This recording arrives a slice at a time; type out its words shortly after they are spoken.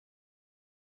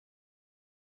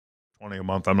$20 a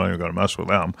month. I'm not even going to mess with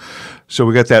them. So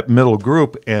we got that middle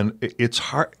group, and it's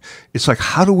hard. It's like,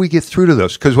 how do we get through to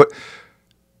those? Because what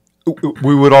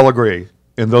we would all agree,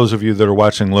 and those of you that are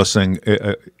watching, listening,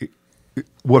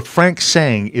 what Frank's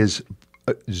saying is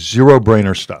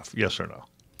zero-brainer stuff. Yes or no?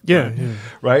 Yeah.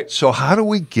 Right? So how do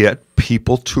we get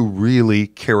people to really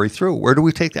carry through? Where do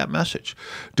we take that message?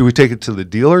 Do we take it to the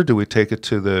dealer? Do we take it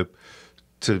to the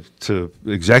to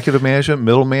executive management,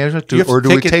 middle management, or do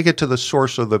we take it to the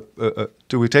source of the?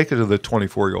 Do we take it to the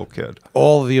 24-year-old kid?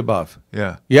 All of the above.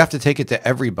 Yeah, you have to take it to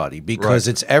everybody because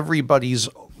it's everybody's.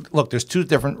 Look, there's two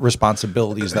different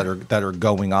responsibilities that are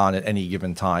going on at any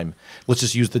given time. Let's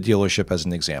just use the dealership as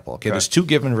an example. Okay, there's two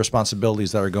given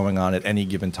responsibilities that are going on at any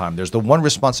given time. There's the one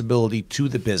responsibility to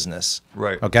the business,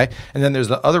 right? Okay, and then there's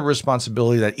the other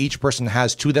responsibility that each person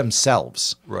has to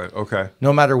themselves, right? Okay,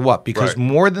 no matter what, because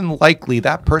more than likely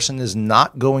that person is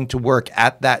not going to work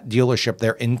at that dealership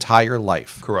their entire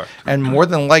life, correct? And more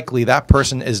than likely that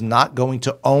person is not going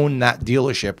to own that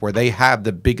dealership where they have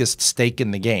the biggest stake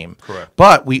in the game, correct?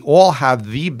 But we all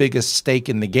have the biggest stake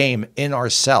in the game in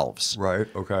ourselves. Right,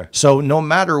 okay. So no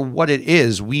matter what it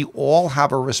is, we all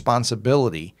have a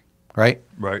responsibility, right?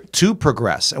 Right. To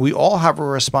progress. And we all have a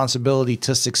responsibility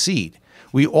to succeed.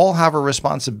 We all have a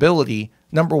responsibility,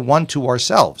 number one, to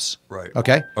ourselves. Right.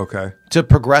 Okay? Okay. To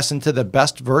progress into the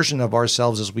best version of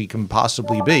ourselves as we can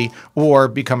possibly be, or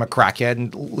become a crackhead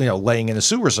and laying in a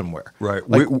sewer somewhere. Right.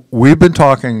 Like, we've been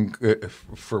talking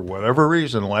for whatever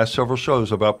reason the last several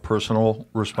shows about personal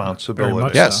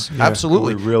responsibility. Yes,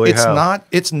 absolutely. We really have.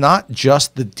 It's not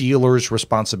just the dealer's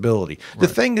responsibility. The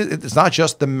thing is, it's not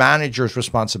just the manager's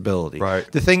responsibility.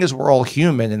 Right. The thing is, we're all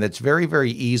human, and it's very,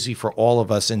 very easy for all of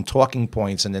us in talking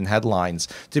points and in headlines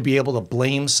to be able to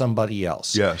blame somebody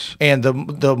else. Yes. And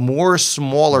the more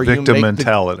smaller victim you make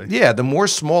mentality. The more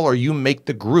smaller you make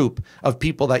the group of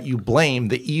people that you blame,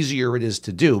 the easier it is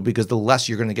to do because the less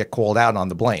you're going to get called out on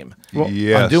the blame.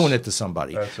 Yes. On doing it to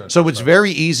somebody. So it's very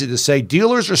easy to say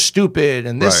dealers are stupid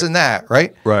and this and that,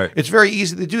 right? Right. It's very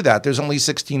easy to do that. There's only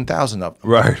 16,000 of them.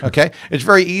 Right. Okay. It's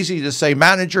very easy to say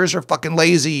managers are fucking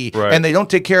lazy and they don't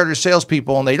take care of their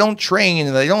salespeople and they don't train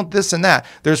and they don't this and that.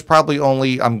 There's probably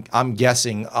only I'm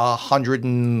guessing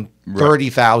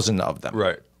 130,000 of them.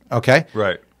 Right. Okay.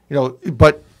 Right.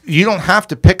 But you don't have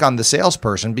to pick on the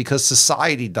salesperson because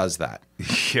society does that.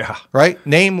 Yeah. Right?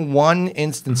 Name one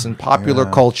instance in popular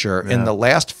culture in the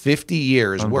last 50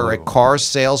 years where a car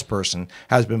salesperson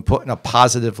has been put in a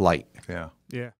positive light. Yeah. Yeah.